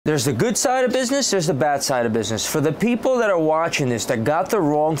There's the good side of business, there's the bad side of business. For the people that are watching this that got the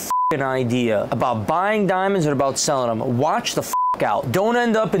wrong f***ing idea about buying diamonds or about selling them, watch the f*** out. Don't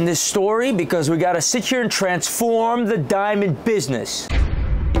end up in this story because we gotta sit here and transform the diamond business.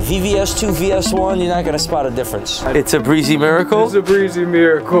 VVS2, VS1, you're not gonna spot a difference. It's a breezy miracle? It's a breezy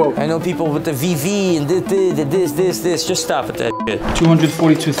miracle. I know people with the VV and this. Just stop at that shit.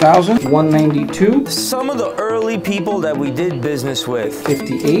 242,000, 192. Some of the early people that we did business with.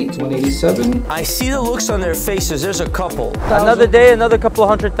 58, 187. I see the looks on their faces. There's a couple. Another day, another couple of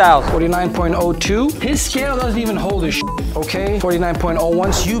 100,000. 49.02. His scale doesn't even hold his shit, okay?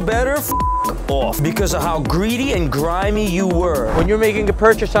 49.01. You better f off because of how greedy and grimy you were. When you're making a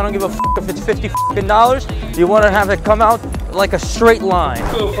purchase, I don't give a f if it's $50. You want to have it come out like a straight line.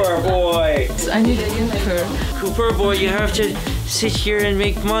 Cooper boy. I need a unicorn. Cooper boy, you have to sit here and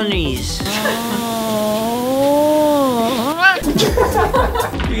make monies.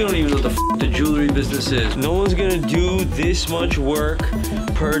 You don't even know what the f the jewelry business is. No one's gonna do this much work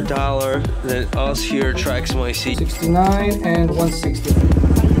per dollar than us here at TraxNYC. 69 and 160.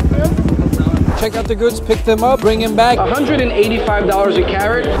 Check out the goods, pick them up, bring them back. $185 a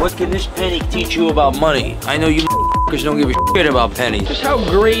carat. What can this penny teach you about money? I know you because don't give a shit about pennies. Just how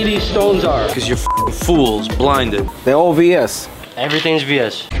gray these stones are. Because you're fools, blinded. They're all VS. Everything's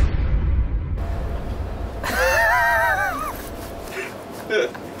VS.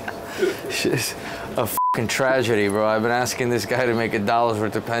 It's a fucking tragedy, bro. I've been asking this guy to make $1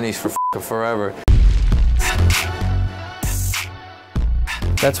 worth of pennies for forever.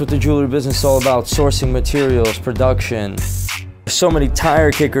 That's what the jewelry business is all about, sourcing materials, production. There's so many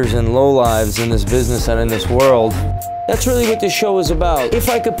tire kickers and lowlives in this business and in this world. That's really what this show is about. If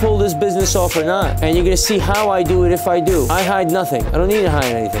I could pull this business off or not. And you're gonna see how I do it if I do. I hide nothing. I don't need to hide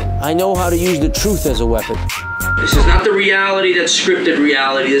anything. I know how to use the truth as a weapon. This is not the reality that's scripted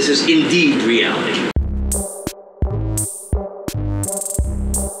reality. This is indeed reality.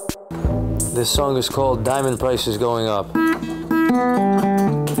 This song is called Diamond Prices Going Up.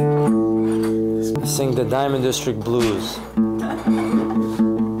 Sing the Diamond District Blues.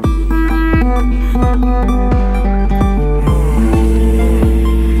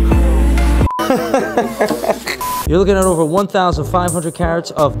 You're looking at over 1,500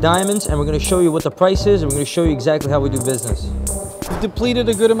 carats of diamonds, and we're going to show you what the price is, and we're going to show you exactly how we do business. We've depleted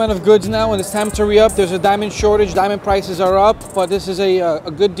a good amount of goods now, and it's time to re-up. There's a diamond shortage. Diamond prices are up, but this is a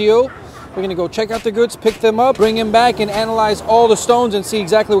good deal. We're gonna go check out the goods, pick them up, bring them back, and analyze all the stones and see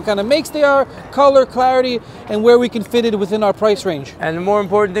exactly what kind of makes they are, color, clarity, and where we can fit it within our price range. And the more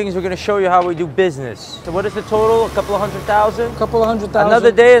important thing is we're gonna show you how we do business. So what is the total? A couple of 100,000? A couple of 100,000.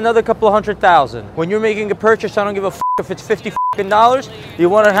 Another day, another couple of 100,000. When you're making a purchase, I don't give a f if it's $50. You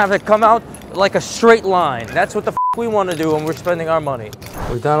want to have it come out like a straight line. That's what the f we want to do when we're spending our money.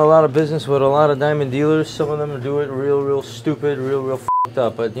 We've done a lot of business with a lot of diamond dealers. Some of them do it real stupid, real f***ed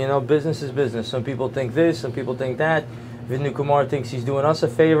up. But you know, business is business. Some people think this, some people think that. Vinu Kumar thinks he's doing us a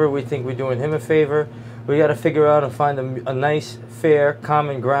favor. We think we're doing him a favor. We got to figure out and find a nice, fair,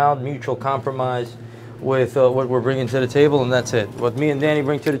 common ground, mutual compromise with what we're bringing to the table, and that's it. What me and Danny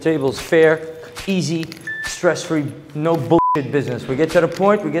bring to the table is fair, easy, stress-free, no bullshit business. We get to the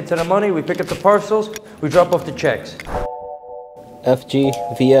point, we get to the money, we pick up the parcels, we drop off the checks. FG,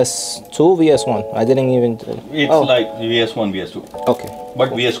 VS2, VS1. I didn't even... It's like VS1, VS2. Okay.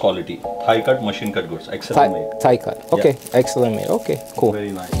 But VS quality. Thigh cut, machine cut goods. Excellent made. Thigh cut. Okay. Yeah. Excellent made. Okay, cool.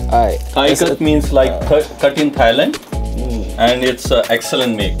 Very nice. Alright. Thigh cut means like cut in Thailand. And it's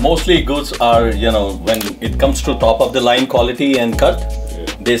excellent make. Mostly goods are, you know, when it comes to top of the line quality and cut,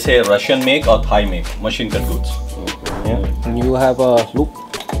 they say Russian make or Thai make. Machine cut goods. Yeah. And you have a loop.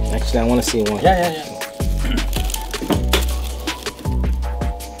 Actually, I want to see one. Yeah.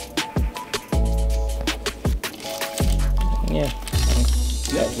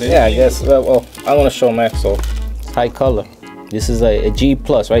 Yeah, I guess. Well, I want to show Max. So, high color. This is a G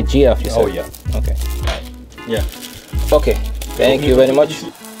plus, right? GF, you said. Oh yeah. Okay. Yeah. Okay. Thank you very much.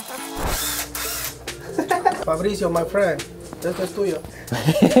 Fabrizio, my friend. This is tuyo.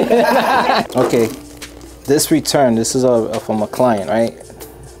 Okay. This return. This is from a client, right?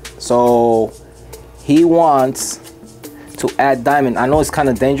 So he wants to add diamond. I know it's kind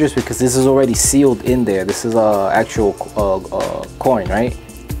of dangerous because this is already sealed in there. This is a actual coin, right?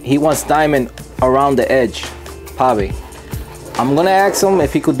 He wants diamond around the edge, Pavi. I'm gonna ask him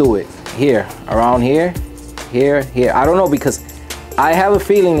if he could do it here, around here, here. I don't know because I have a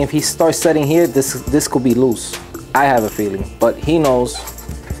feeling if he starts setting here, this could be loose. I have a feeling, but he knows.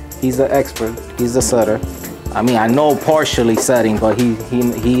 He's the expert. He's the setter. I mean, I know partially setting, but he's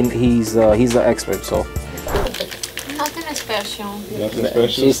the expert. So. Not in a special. Nothing special?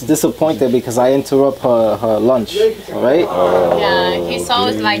 She's disappointed because I interrupt her lunch, right? Yeah, he's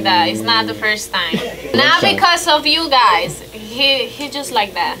always like that. It's not the first time. Not because of you guys. He just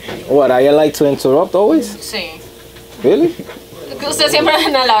like that. What, I like to interrupt always? Sí. Really? Que usted siempre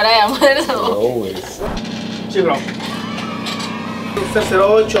viene a la hora de almuerzo. Always. Sí, bro.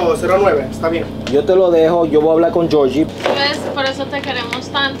 0809, está bien. Yo te lo dejo, yo voy a hablar con Georgie. Pues, por eso te queremos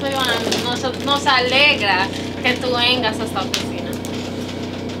tanto, Iván. Nos alegra que tú vengas a esta oficina.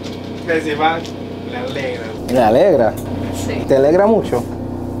 Que si va, le alegra. ¿Me alegra? Sí. ¿Te alegra mucho?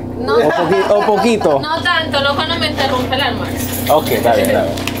 No, ¿O poquito? no tanto, luego no me interrumpe el almuerzo. Ok, está bien, está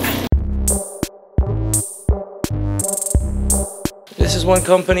bien. This is one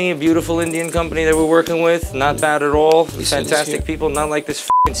company, a beautiful Indian company that we're working with. Not bad at all. Fantastic people, not like this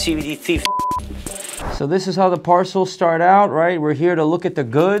f***ing CBD thief. So this is how the parcels start out, right? We're here to look at the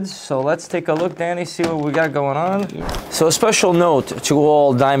goods. So let's take a look, Danny, see what we got going on. So a special note to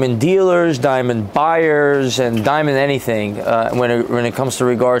all diamond dealers, diamond buyers, and diamond anything when it comes to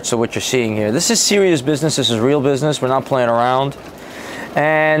regards to what you're seeing here. This is serious business. This is real business. We're not playing around.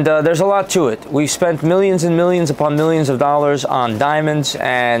 And there's a lot to it. We've spent millions and millions upon millions of dollars on diamonds,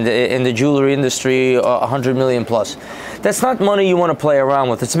 and in the jewelry industry, 100 million plus. That's not money you want to play around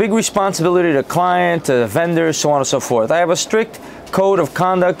with. It's a big responsibility to client, to vendors, so on and so forth. I have a strict code of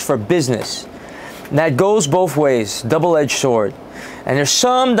conduct for business. And that goes both ways, double-edged sword. And there's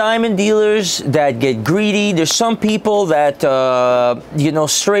some diamond dealers that get greedy. There's some people that, you know,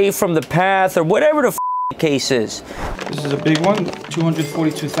 stray from the path or whatever the case is. This is a big one,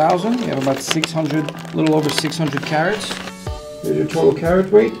 242,000. You have about 600, a little over 600 carats. Here's your total carat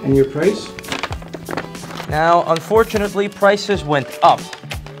weight and your price. Now, unfortunately, prices went up.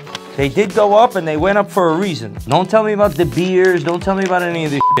 They did go up, and they went up for a reason. Don't tell me about the beers. Don't tell me about any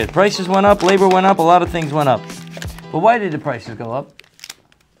of this shit. Prices went up, labor went up, a lot of things went up. But why did the prices go up?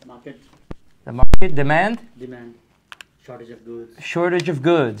 Market. The market demand? Demand. Shortage of goods. Shortage of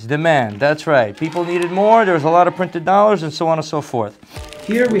goods, demand, that's right. People needed more, there was a lot of printed dollars, and so on and so forth.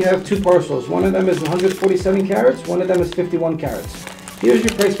 Here we have two parcels. One of them is 147 carats, one of them is 51 carats. Here's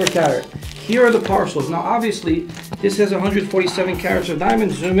your price per carat. Here are the parcels. Now obviously, this has 147 carats of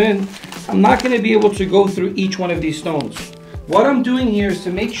diamonds. Zoom in. I'm not going to be able to go through each one of these stones. What I'm doing here is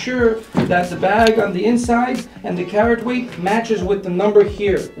to make sure that the bag on the inside and the carat weight matches with the number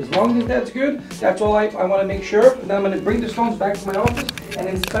here. As long as that's good, that's all I want to make sure. And then I'm going to bring the stones back to my office and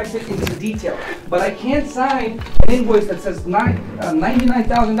inspect it into detail. But I can't sign an invoice that says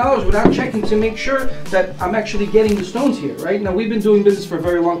 $99,000 without checking to make sure that I'm actually getting the stones here, right? Now, we've been doing business for a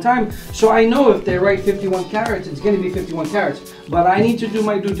very long time, so I know if they write 51 carats, it's going to be 51 carats. But I need to do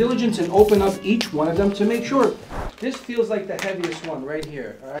my due diligence and open up each one of them to make sure. This feels like the heaviest one right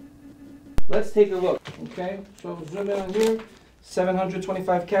here, all right? Let's take a look, okay? So zoom in on here,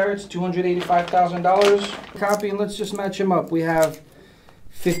 725 carats, $285,000. Copy, and let's just match them up. We have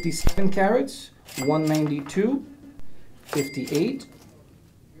 57 carats, 192, 58,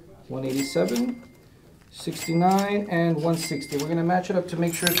 187, 69, and 160. We're gonna match it up to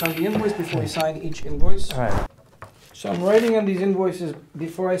make sure it's on the invoice before we sign each invoice. All right. So I'm writing on these invoices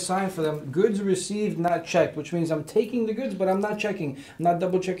before I sign for them, goods received, not checked, which means I'm taking the goods, but I'm not checking. I'm not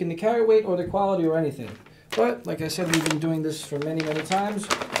double checking the carat weight or the quality or anything. But like I said, we've been doing this for many, many times,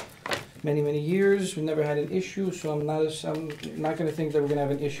 many, many years. We never had an issue, so I'm not going to think that we're going to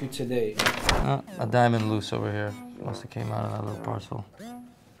have an issue today. A diamond loose over here. Must have came out of that little parcel.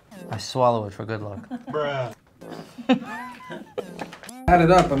 I swallow it for good luck. Bruh. Add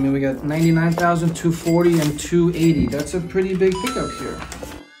it up, I mean, we got 99,000, 240, and 280. That's a pretty big pickup here.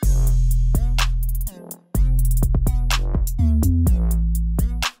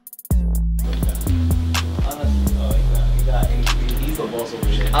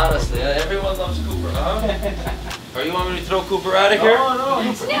 Honestly, everyone loves Cooper, huh? Or you want me to throw Cooper out of here? No.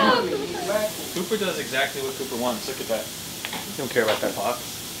 Cooper does exactly what Cooper wants. Look at that. You don't care about that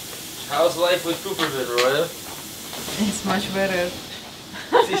box. How's life with Cooper been, Roya? It's much better.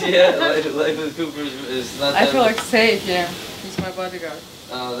 Yeah, life with Cooper is not that I feel like safe, yeah. He's my bodyguard.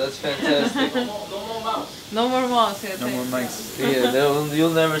 Oh, that's fantastic. No more mouse. No more mouse, yeah. No more mice. Yeah, you'll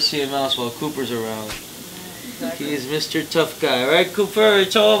never see a mouse while Cooper's around. Exactly. He's Mr. Tough Guy, right, Cooper?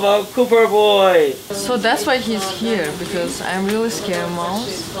 It's all about Cooper Boy. So that's why he's here, because I'm really scared of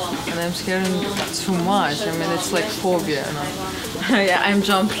mouse, and I'm scared too much. I mean, it's like phobia, you know? Yeah, I'm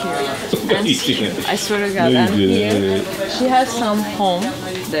jump here. And I swear to God, and here, she has some home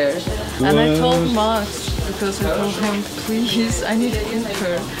there. And I told Max, because I told him, please, I need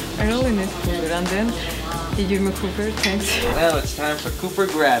Cooper. I really need Cooper. And then he gave me Cooper, thanks. Now it's time for Cooper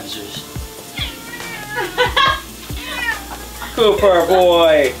Grabsers. Cooper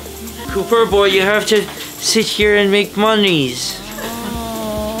boy. Cooper boy, you have to sit here and make monies.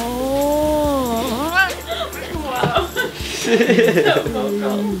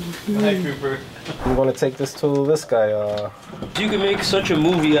 Hi, Cooper. I'm gonna take this to this guy. You can make such a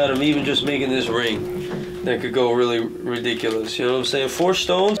movie out of even just making this ring. That could go really ridiculous. You know what I'm saying? 4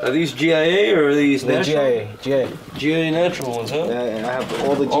 stones. Are these GIA or are these natural? GIA. GIA natural ones, huh? Yeah, I have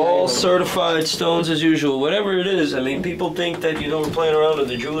all the GIA. All certified stones as usual. Whatever it is. I mean, people think that, you know, we're playing around in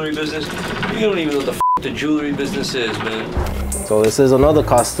the jewelry business. You don't even know what the the jewelry business is, man. So this is another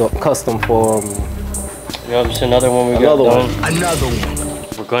custom for. Yep, it's another one we got done. Another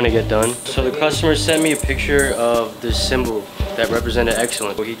one. We're going to get done. So the customer sent me a picture of this symbol that represented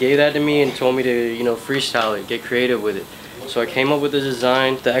excellence. He gave that to me and told me to, you know, freestyle it, get creative with it. So I came up with the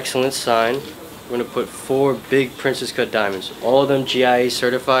design, the excellence sign. We're going to put 4 big princess cut diamonds. All of them GIA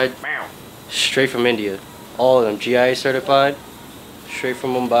certified, straight from India. All of them GIA certified, straight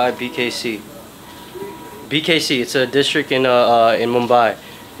from Mumbai, BKC. BKC, it's a district in Mumbai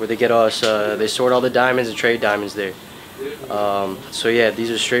where they get us, they sort all the diamonds and trade diamonds there. So yeah,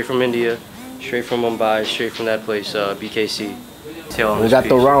 these are straight from India, straight from Mumbai, straight from that place, BKC. We got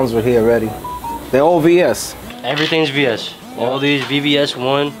the rounds right here ready. They're all VS. Everything's VS. All these VVS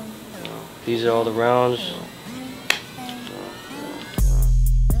 1. These are all the rounds.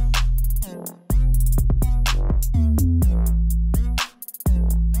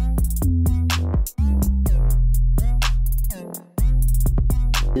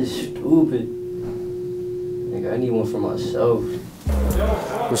 It's stupid. Nigga, I need one for myself.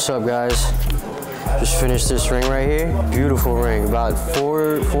 What's up, guys? Just finished this ring right here. Beautiful ring. About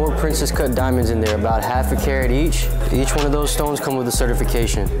four princess cut diamonds in there, about ½ a carat each. Each one of those stones come with a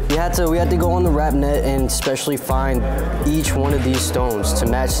certification. We had to go on the wrap net and specially find each one of these stones to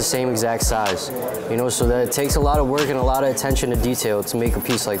match the same exact size. You know, so that it takes a lot of work and a lot of attention to detail to make a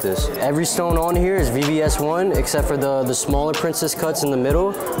piece like this. Every stone on here is VVS 1, except for the smaller princess cuts in the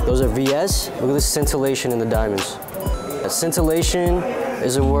middle. Those are VS. Look at this scintillation in the diamonds. Scintillation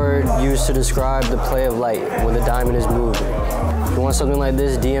is a word used to describe the play of light when the diamond is moving. If you want something like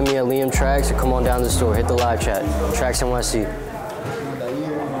this, DM me at Liam Trax or come on down to the store. Hit the live chat. TraxNYC.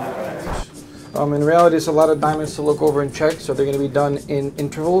 In reality, it's a lot of diamonds to look over and check, so they're going to be done in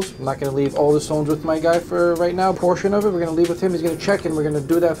intervals. I'm not going to leave all the stones with my guy for right now. A portion of it, we're going to leave with him. He's going to check, and we're going to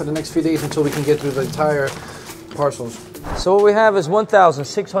do that for the next few days until we can get through the entire parcels. So what we have is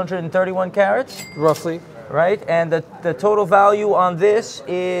 1,631 carats. Roughly. Right, and the total value on this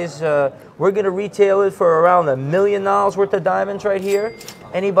is, we're going to retail it for around $1 million worth of diamonds right here.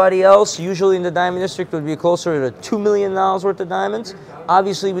 Anybody else, usually in the diamond district, would be closer to $2 million worth of diamonds.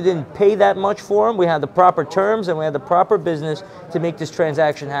 Obviously, we didn't pay that much for them. We had the proper terms and we had the proper business to make this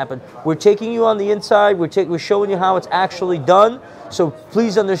transaction happen. We're taking you on the inside. We're showing you how it's actually done. So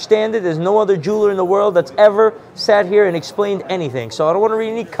please understand it. There's no other jeweler in the world that's ever sat here and explained anything. So I don't want to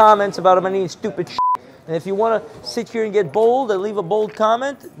read any comments about any stupid shit. And if you want to sit here and get bold and leave a bold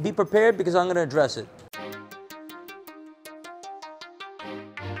comment, be prepared because I'm going to address it.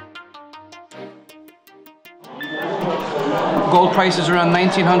 Gold prices around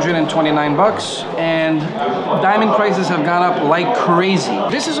 1,929 bucks, and diamond prices have gone up like crazy.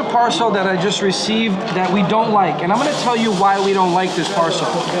 This is a parcel that I just received that we don't like, and I'm going to tell you why we don't like this parcel.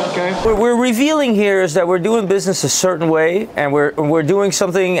 Okay? What we're revealing here is that we're doing business a certain way, and we're doing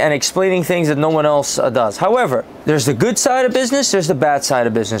something and explaining things that no one else does. However, there's the good side of business, there's the bad side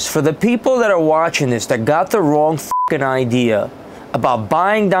of business. For the people that are watching this that got the wrong fucking idea about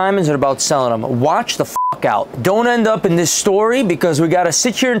buying diamonds and about selling them, watch the fuck out. Don't end up in this story because we got to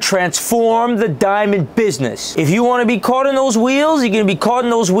sit here and transform the diamond business. If you want to be caught in those wheels, you're going to be caught in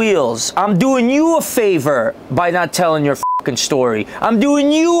those wheels. I'm doing you a favor by not telling your fucking story. I'm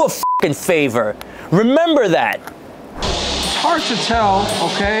doing you a fucking favor. Remember that. It's hard to tell,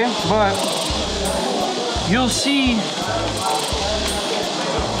 okay, but you'll see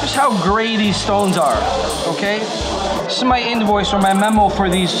just how gray these stones are, okay? This is my invoice or my memo for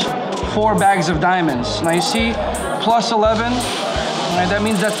these 4 bags of diamonds. Now you see, plus 11, right, that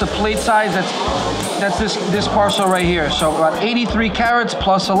means that's the plate size, that's this parcel right here. So about 83 carats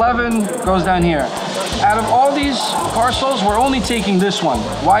plus 11 goes down here. Out of all these parcels, we're only taking this one.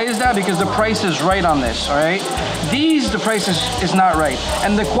 Why is that? Because the price is right on this, all right? The price is not right,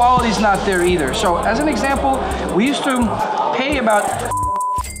 and the quality's not there either. So as an example, we used to pay about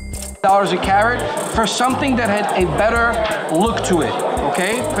 $1 a carat for something that had a better look to it,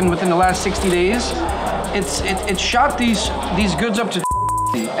 okay? And within the last 60 days, it shot these goods up to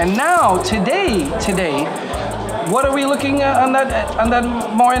and now today, what are we looking at on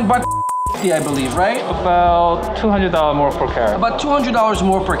that Maureen butt? $150, I believe, right? About $200 more per carat. About $200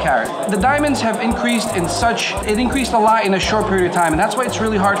 more per carat. The diamonds have increased it increased a lot in a short period of time, and that's why it's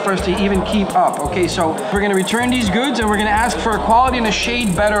really hard for us to even keep up, okay? So we're gonna return these goods and we're gonna ask for a quality and a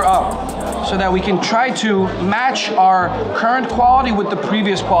shade better up so that we can try to match our current quality with the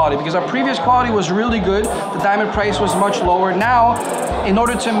previous quality, because our previous quality was really good. The diamond price was much lower. Now, in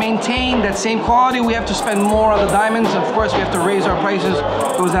order to maintain that same quality, we have to spend more on the diamonds. Of course, we have to raise our prices.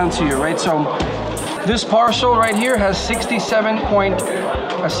 It goes down to you, right? So this parcel right here has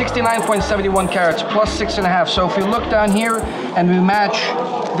 69.71 carats plus 6.5. So if we look down here and we match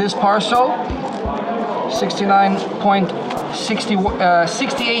this parcel,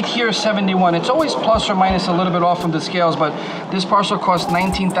 68 here, 71. It's always plus or minus a little bit off from the scales, but this parcel costs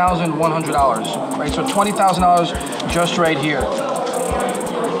 $19,100, right? So $20,000 just right here.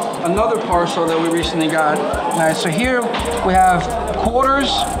 Another parcel that we recently got. All right, so here we have quarters,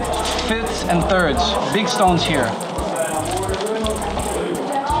 fifths, and thirds. Big stones here.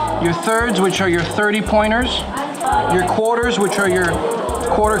 Your thirds, which are your 30 pointers. Your quarters, which are your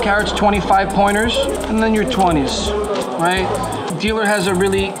quarter carats, 25 pointers. And then your 20s, right? Dealer has a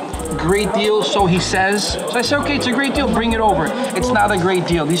really great deal, so he says. So I say, okay, it's a great deal, bring it over. It's not a great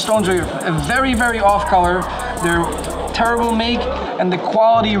deal. These stones are very, very off color. They're terrible make, and the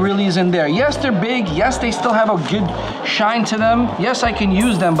quality really isn't there. Yes, they're big. Yes, they still have a good shine to them. Yes, I can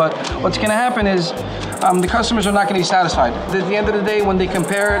use them, but what's gonna happen is the customers are not gonna be satisfied. At the end of the day, when they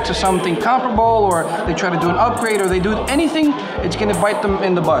compare it to something comparable, or they try to do an upgrade, or they do anything, it's gonna bite them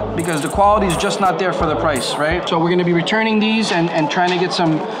in the butt because the quality is just not there for the price, right? So we're gonna be returning these and trying to get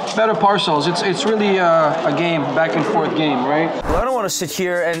some better parcels. It's really a game, back and forth game, right? Well, I don't wanna sit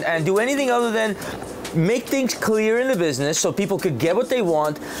here and do anything other than make things clear in the business so people could get what they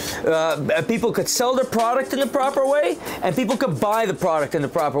want, people could sell their product in the proper way, and people could buy the product in the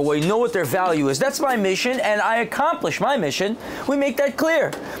proper way, know what their value is. That's my mission, and I accomplish my mission. We make that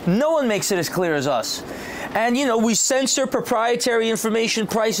clear. No one makes it as clear as us. And you know, we censor proprietary information,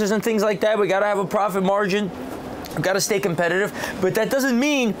 prices and things like that. We gotta have a profit margin. We've gotta stay competitive, but that doesn't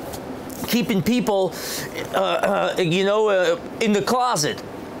mean keeping people, in the closet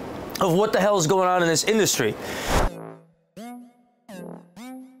of what the hell is going on in this industry.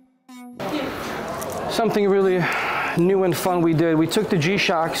 Something really new and fun we did. We took the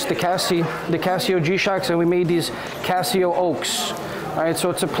G-Shocks, the Casio G-Shocks, and we made these Casio Oaks. All right,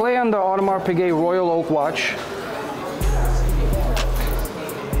 so it's a play on the Audemars Piguet Royal Oak watch.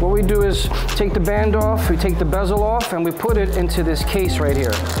 What we do is take the band off, we take the bezel off, and we put it into this case right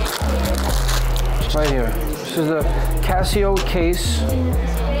here. Right here. This is a Casio case.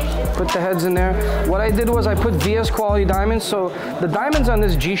 Put the heads in there. What I did was I put VS quality diamonds, so the diamonds on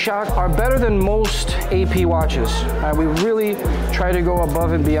this G-Shock are better than most AP watches. We really try to go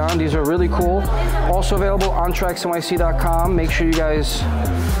above and beyond. These are really cool. Also available on TraxNYC.com. Make sure you guys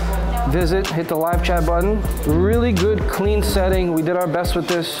visit, hit the live chat button. Really good, clean setting. We did our best with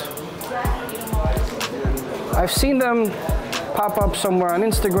this. I've seen them pop up somewhere on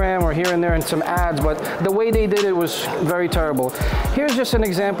Instagram or here and there in some ads, but the way they did it was very terrible. Here's just an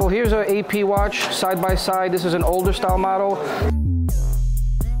example. Here's an AP watch side by side. This is an older style model.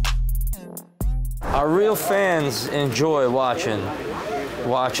 Our real fans enjoy watching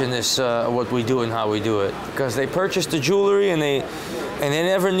this, what we do and how we do it, because they purchased the jewelry and they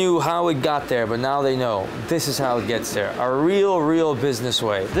never knew how it got there, but now they know. This is how it gets there. Our real business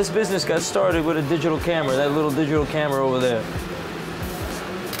way. This business got started with a digital camera, that little digital camera over there.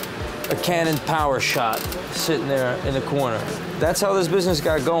 A Canon Power Shot sitting there in the corner. That's how this business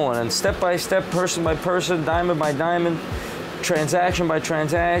got going, and step by step, person by person, diamond by diamond, transaction by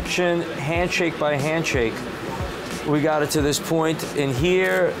transaction, handshake by handshake, we got it to this point in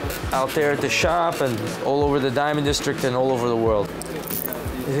here, out there at the shop, and all over the Diamond District and all over the world.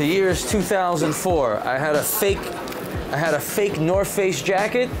 The year is 2004. I had a fake North Face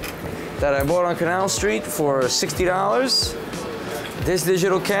jacket that I bought on Canal Street for $60. This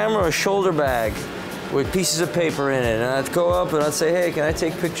digital camera, a shoulder bag with pieces of paper in it. And I'd go up and I'd say, hey, can I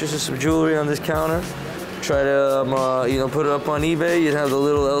take pictures of some jewelry on this counter? Try to, put it up on eBay. You'd have the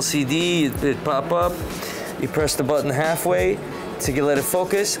little LCD, it'd pop up. You press the button halfway to let it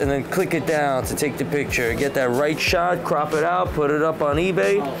focus, and then click it down to take the picture. Get that right shot, crop it out, put it up on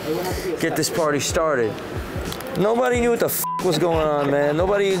eBay, get this party started. Nobody knew what the f was going on, man.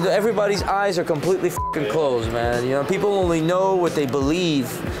 Everybody's eyes are completely f***ing closed, man. You know, people only know what they believe,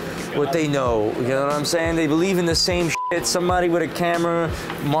 what they know. You know what I'm saying? They believe in the same shit. Somebody with a camera,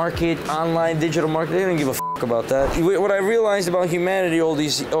 market, online, digital market, they don't give a f about that. What I realized about humanity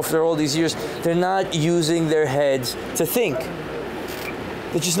after all these years, they're not using their heads to think.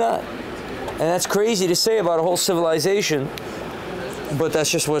 They're just not. And that's crazy to say about a whole civilization, but that's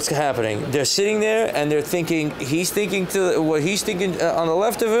just what's happening. They're sitting there and they're thinking, he's thinking to what he's thinking on the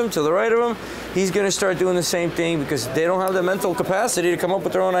left of him, to the right of him, he's gonna start doing the same thing because they don't have the mental capacity to come up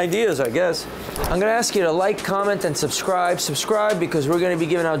with their own ideas, I guess. I'm gonna ask you to like, comment, and subscribe. Subscribe because we're gonna be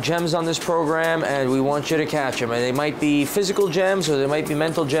giving out gems on this program and we want you to catch them. And they might be physical gems or they might be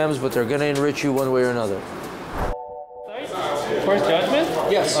mental gems, but they're gonna enrich you one way or another. First judgment?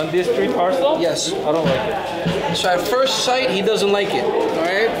 Yes. On this street parcel? Yes. I don't like it. So at first sight, he doesn't like it, all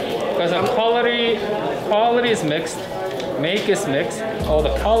right? Because the quality is mixed, make is mixed, all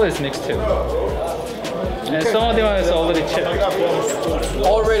the color is mixed too. And some of them is already chipped.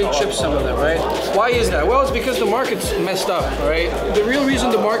 Already chipped, some of them, right? Why is that? Well, it's because the market's messed up, all right? The real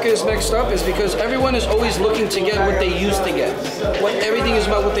reason the market is messed up is because everyone is always looking to get what they used to get. Everything is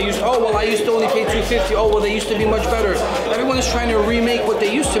about what they used to. Oh, well, I used to only pay $250. Oh, well, they used to be much better. Everyone is trying to remake what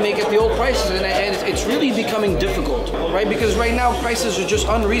they used to make at the old prices, and it's really becoming difficult, right? Because right now, prices are just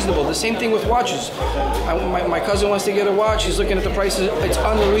unreasonable. The same thing with watches. My cousin wants to get a watch. He's looking at the prices. It's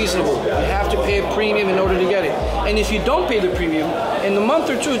unreasonable. You have to pay a premium in order to get it. And if you don't pay the premium, in a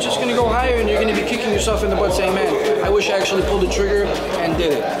month or two, it's just going to go higher and you're going to be kicking yourself in the butt saying, man, I wish I actually pulled the trigger and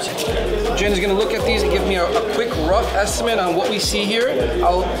did it. Jen is going to look at these and give me a quick rough estimate on what we see here.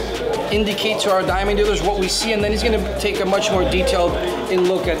 I'll indicate to our diamond dealers what we see, and then he's going to take a much more detailed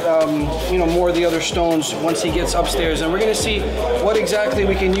look at more of the other stones once he gets upstairs, and we're going to see what exactly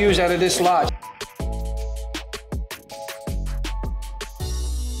we can use out of this lot.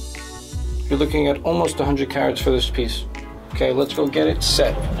 You're looking at almost 100 carats for this piece. Okay, let's go get it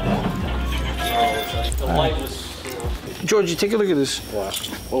set. Georgie, take a look at this. Wow.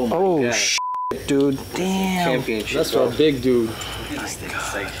 Oh my God. Shit, dude. Damn. Championship. That's for a big dude.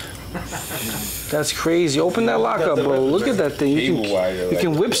 That's crazy. Open that lock up, bro. Look at that thing. You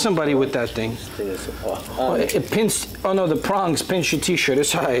can whip somebody with that thing. Oh, it pins. Oh no, the prongs pinch your t-shirt.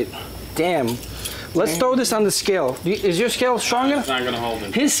 It's alright. Damn. Let's throw this on the scale. Is your scale strong enough? It's not gonna hold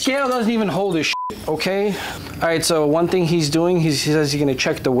it. His scale doesn't even hold his shit, okay? All right, so one thing he's doing, he says he's gonna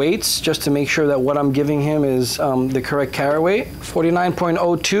check the weights just to make sure that what I'm giving him is the correct carat weight.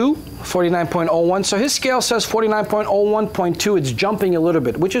 49.02, 49.01. So his scale says 49.01.2. It's jumping a little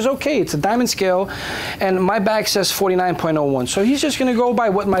bit, which is okay. It's a diamond scale, and my bag says 49.01. So he's just gonna go by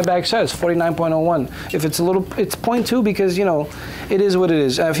what my bag says, 49.01. If it's a little, it's 0.2 because, you know, it is what it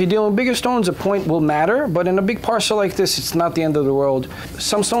is. If you're dealing with bigger stones, a point will matter, but in a big parcel like this, it's not the end of the world.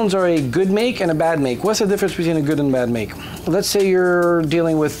 Some stones are a good make and a bad make. What's the difference between a good and bad make? Let's say you're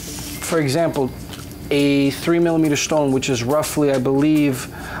dealing with, for example, a 3mm stone, which is roughly, I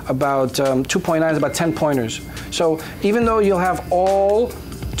believe, about 2.9, about 10 pointers. So even though you'll have all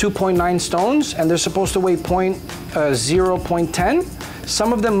 2.9 stones and they're supposed to weigh 0.10,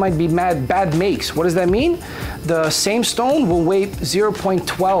 some of them might be bad makes. What does that mean? The same stone will weigh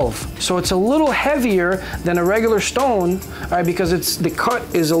 0.12. So it's a little heavier than a regular stone, right, because the cut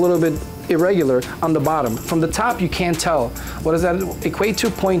is a little bit irregular on the bottom. From the top, you can't tell. What does that equate to?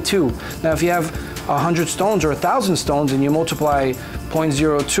 0.2. Now, if you have 100 stones or 1,000 stones and you multiply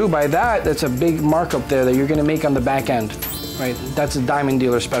 0.02 by that, that's a big markup there that you're gonna make on the back end, right? That's a diamond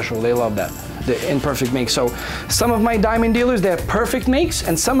dealer special. They love that. The imperfect makes. So some of my diamond dealers, they have perfect makes,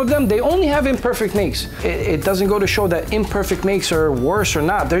 and some of them, they only have imperfect makes. It doesn't go to show that imperfect makes are worse or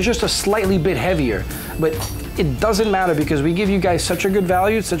not. They're just a slightly bit heavier. But it doesn't matter because we give you guys such a good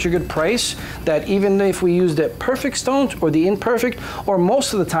value, such a good price, that even if we use the perfect stones or the imperfect, or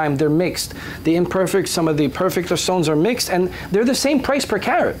most of the time they're mixed. The imperfect, some of the perfect stones are mixed, and they're the same price per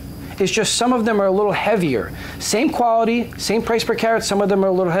carat. It's just some of them are a little heavier. Same quality, same price per carat, some of them are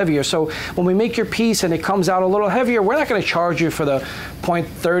a little heavier. So when we make your piece and it comes out a little heavier, we're not gonna charge you for the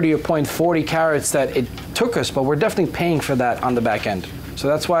 0.30 or 0.40 carats that it took us, but we're definitely paying for that on the back end. So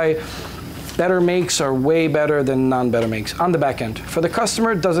that's why better makes are way better than non-better makes on the back end. For the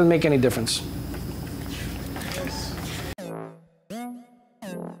customer, it doesn't make any difference.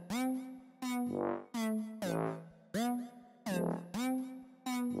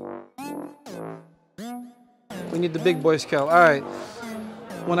 We need the big boy scale. All right.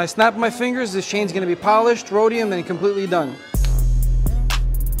 When I snap my fingers, this chain's gonna be polished, rhodium, and completely done.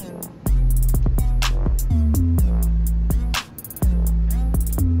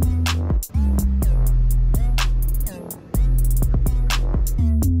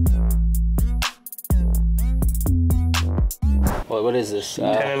 What is this?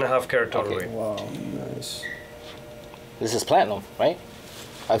 10.5 carat total weight. Wow, nice. This is platinum, right?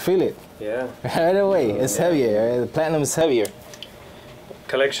 I feel it. Yeah. Right away, it's heavier. The platinum is heavier.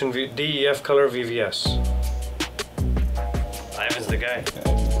 Collection DEF color VVS. Ivan's the guy.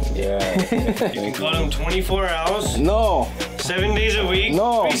 You can call them 24 hours. No. 7 days a week.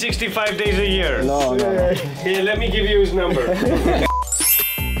 No. 365 days a year. No. Here, let me give you his number.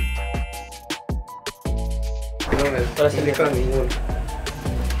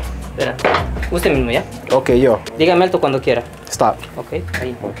 Espera, usted mismo, ¿ya? Okay, yo. Dígame alto cuando quiera. Stop. Ok,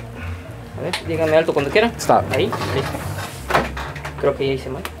 ahí. A ver, dígame alto cuando quiera. Stop. Ahí, listo. Creo que ya hice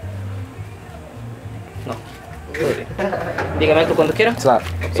mal. No. Muy bien. Dígame alto cuando quiera. Stop.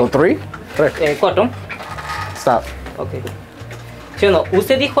 Okay. So 3? 4. Stop. Ok. ¿Sí o no?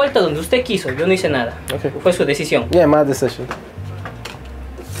 Usted dijo alto donde usted quiso, yo no hice nada. Okay. Fue su decisión. Yeah, my decision.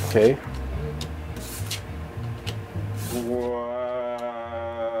 Okay.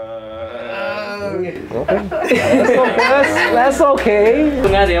 Okay. That's okay.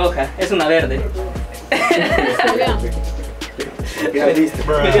 Una de hoja, es una verde.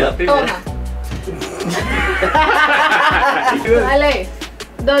 Vale,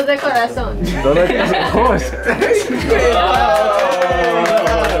 2 de corazón. Of course.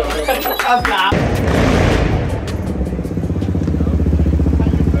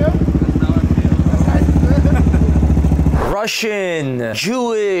 Russian,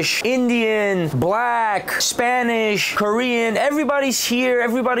 Jewish, Indian, Black, Spanish, Korean, everybody's here,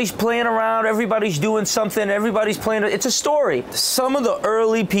 everybody's playing around, everybody's doing something, everybody's playing, it's a story. Some of the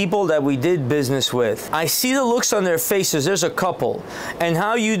early people that we did business with, I see the looks on their faces, there's a couple, and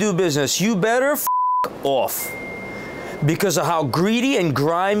how you do business, you better f off. Because of how greedy and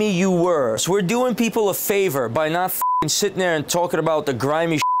grimy you were. So we're doing people a favor by not sitting there and talking about the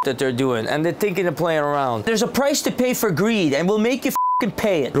grimy that they're doing, and they're thinking of playing around. There's a price to pay for greed, and we'll make you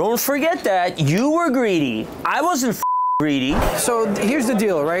pay it. Don't forget that you were greedy. I wasn't greedy. So here's the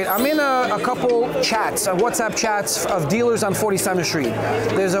deal, right? I'm in a couple chats, WhatsApp chats of dealers on 47th Street.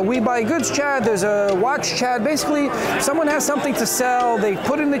 There's a We Buy Goods chat, there's a watch chat. Basically, someone has something to sell, they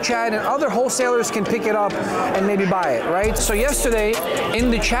put in the chat, and other wholesalers can pick it up and maybe buy it, right? So yesterday, in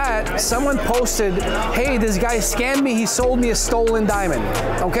the chat, someone posted, hey, this guy scammed me, he sold me a stolen diamond,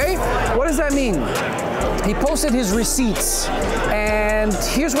 okay? What does that mean? He posted his receipts, and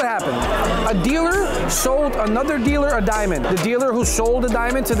here's what happened. A dealer sold another dealer a diamond. The dealer who sold the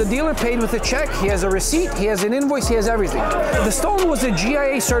diamond to the dealer paid with a check. He has a receipt, he has an invoice, he has everything. The stone was a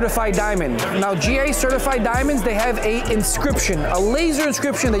GIA certified diamond. Now, GIA certified diamonds, they have a inscription, a laser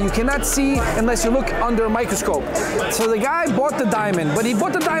inscription that you cannot see unless you look under a microscope. So the guy bought the diamond, but he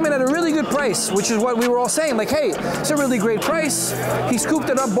bought the diamond at a really good price, which is what we were all saying, like, hey, it's a really great price. He scooped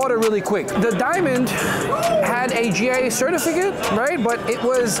it up, bought it really quick. The diamond had a GIA certificate, right? But it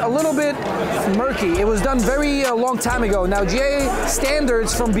was a little bit murky. It was done very long time ago. Now, GIA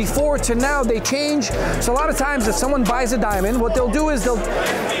standards from before to now, they change. So a lot of times if someone buys a diamond, what they'll do is they'll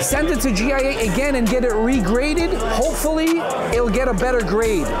send it to GIA again and get it regraded. Hopefully, it'll get a better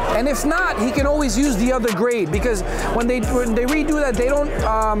grade. And if not, he can always use the other grade, because when they redo that, they don't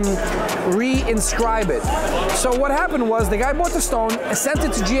re-inscribe it. So what happened was the guy bought the stone and sent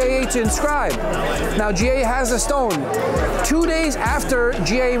it to GIA to inscribe. Now, GIA has a stone. 2 days after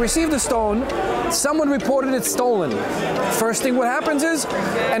GIA received the stone, someone reported it stolen. First thing what happens is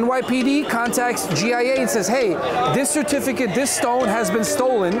NYPD contacts GIA and says, hey, this certificate, this stone has been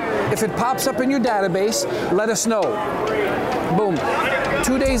stolen. If it pops up in your database, let us know. Boom.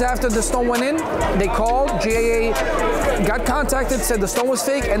 2 days after the stone went in, they called, GIA got contacted, said the stone was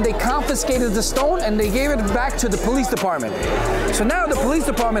fake, and they confiscated the stone and they gave it back to the police department. So now the police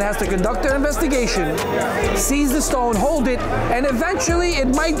department has to conduct their investigation, seize the stone, hold it, and eventually it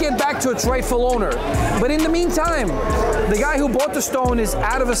might get back to its rightful owner. But in the meantime, the guy who bought the stone is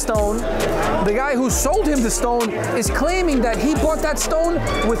out of a stone. The guy who sold him the stone is claiming that he bought that stone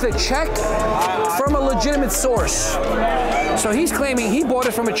with a check from a legitimate source. So he's claiming he bought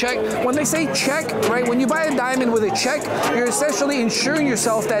it from a check. When they say check, right, when you buy a diamond with a check, you're essentially insuring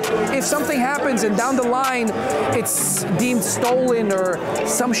yourself that if something happens and down the line it's deemed stolen or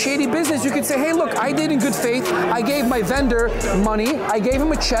some shady business, you can say, hey, look, I did in good faith. I gave my vendor money. I gave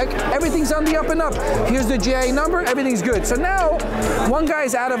him a check. Everything's on the up and up. Here's the GIA number. Everything's good. So now one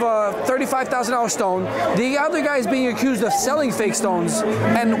guy's out of a $35,000 stone. The other guy is being accused of selling fake stones.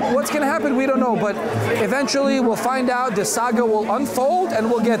 And what's going to happen, we don't know. But eventually we'll find out. The saga will unfold and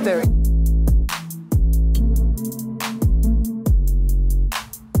we'll get there.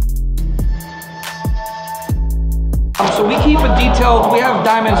 So we keep a detailed, we have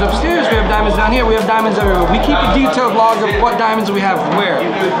diamonds upstairs, we have diamonds down here, we have diamonds everywhere. We keep a detailed log of what diamonds we have where.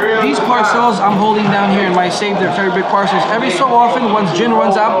 These parcels I'm holding down here in my safe, they're very big parcels. Every so often, once Jin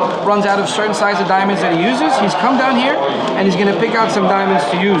runs out of certain size of diamonds that he uses, he's come down here and he's gonna pick out some diamonds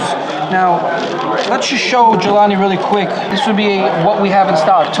to use. Now, let's just show Jelani really quick. This would be what we have in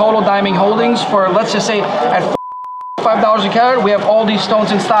stock. Total diamond holdings for, let's just say, at $5 a carat, we have all these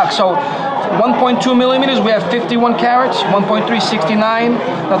stones in stock. So 1.2 millimeters, we have 51 carats, 1.3, 69.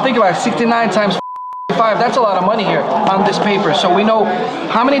 Now think about it, 69 times 5, that's a lot of money here on this paper. So we know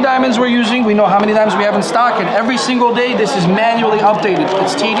how many diamonds we're using, we know how many diamonds we have in stock, and every single day this is manually updated.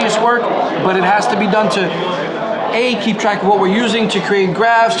 It's tedious work, but it has to be done to keep track of what we're using, to create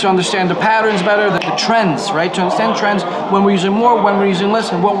graphs, to understand the patterns better, the trends, right? To understand trends, when we're using more, when we're using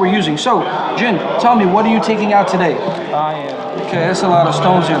less, and what we're using. So, Jin, tell me, what are you taking out today? Okay, that's a lot of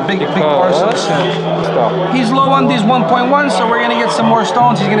stones here, big parcels. He's low on these 1.1, so we're gonna get some more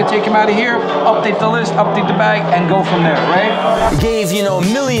stones. He's gonna take him out of here, update the list, update the bag, and go from there, right? Gave, you know,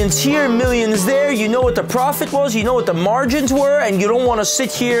 millions here, millions there. You know what the profit was, you know what the margins were, and you don't want to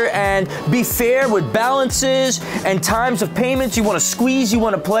sit here and be fair with balances and times of payments. You want to squeeze, you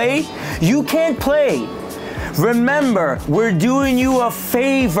want to play. You can't play. Remember, we're doing you a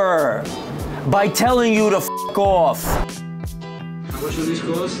favor by telling you to f*** off. How much do these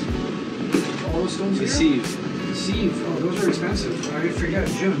cost? All the stones here? Deceive. Oh, those are expensive. I forget.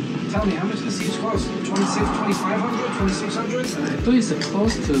 Jim, tell me, how much do these cost? 2,500, 2,600? I thought it's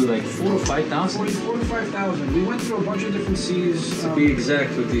close to like 4,000 to 5,000. 4,000 to 5,000. We went through a bunch of different C's. To be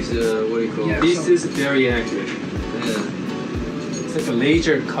exact with these, what do you call it? This is very accurate. Yeah. It's like a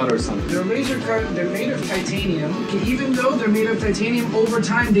laser cut or something. They're laser cut, they're made of titanium. Even though they're made of titanium, over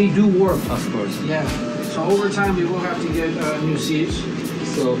time they do warp. Of course. Yeah. So over time we will have to get new seeds.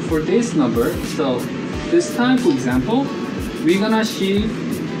 So for this number, so this time, for example, we're gonna ship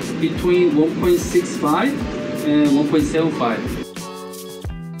between 1.65 and 1.75.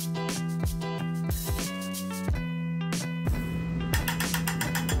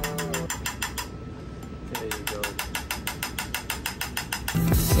 There you go.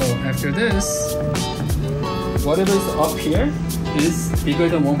 So after this, whatever is up here is bigger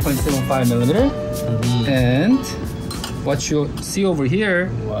than 1.75 millimeter. And what you see over here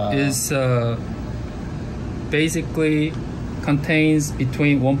is basically contains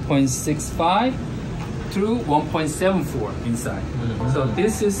between 1.65 through 1.74 inside. So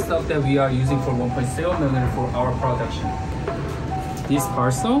this is stuff that we are using for 1.7 millimeter for our production. This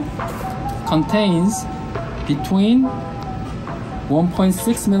parcel contains between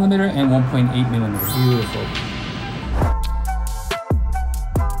 1.6 millimeter and 1.8 millimeter. Beautiful.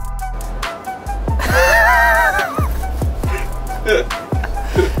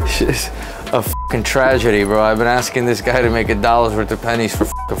 It's a fucking tragedy, bro. I've been asking this guy to make $1 worth of pennies for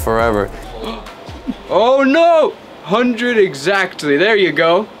forever. Oh no! 100 exactly. There you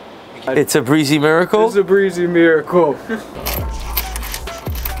go. It's a breezy miracle? It's a breezy miracle.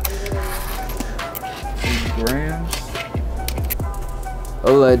 Grams.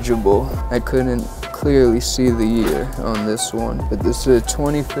 Illegible. I couldn't clearly see the year on this one, but this is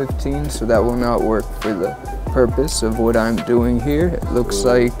 2015, so that will not work for the purpose of what I'm doing here. It looks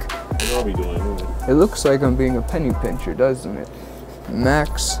like I'm being a penny pincher, doesn't it?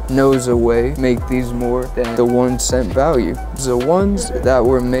 Max knows a way to make these more than the 1 cent value. The ones that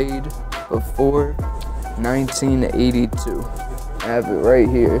were made before 1982. I have it right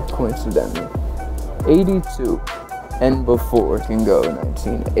here, coincidentally. 82 and before can go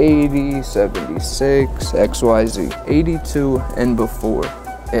 1980, 76, XYZ. 82 and before.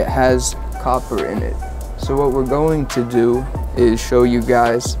 It has copper in it. So what we're going to do is show you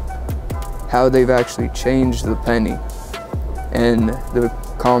guys how they've actually changed the penny and the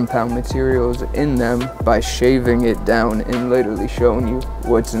compound materials in them by shaving it down and literally showing you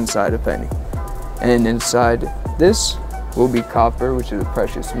what's inside a penny. And inside this will be copper, which is a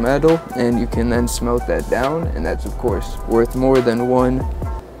precious metal, and you can then smelt that down, and that's of course worth more than 1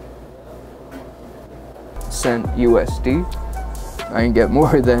 cent USD. I can get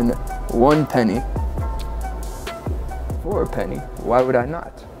more than 1 penny for a penny. Why would I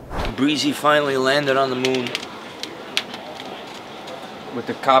not? Breezy finally landed on the moon with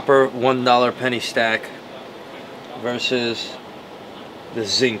the copper $1 penny stack versus the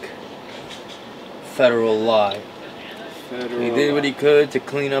zinc federal lie. He did what he could to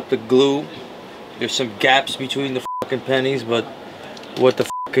clean up the glue. There's some gaps between the fucking pennies, but what the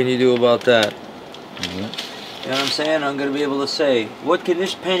fuck can you do about that? You know what I'm saying? I'm gonna be able to say, what can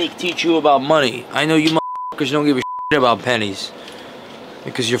this penny teach you about money? I know you motherfuckers don't give a shit about pennies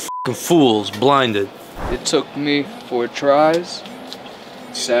because you're fucking fools, blinded. It took me 4 tries.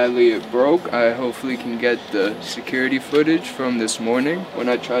 Sadly, it broke. I hopefully can get the security footage from this morning when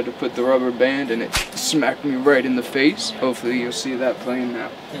I tried to put the rubber band and it smacked me right in the face. Hopefully you'll see that playing now.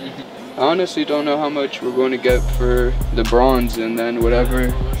 I honestly don't know how much we're going to get for the bronze and then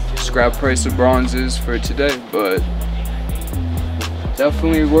whatever scrap price of bronze is for today, but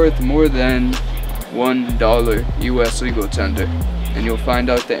definitely worth more than $1 US legal tender. And you'll find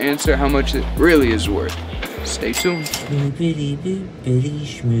out the answer how much it really is worth. Stay tuned.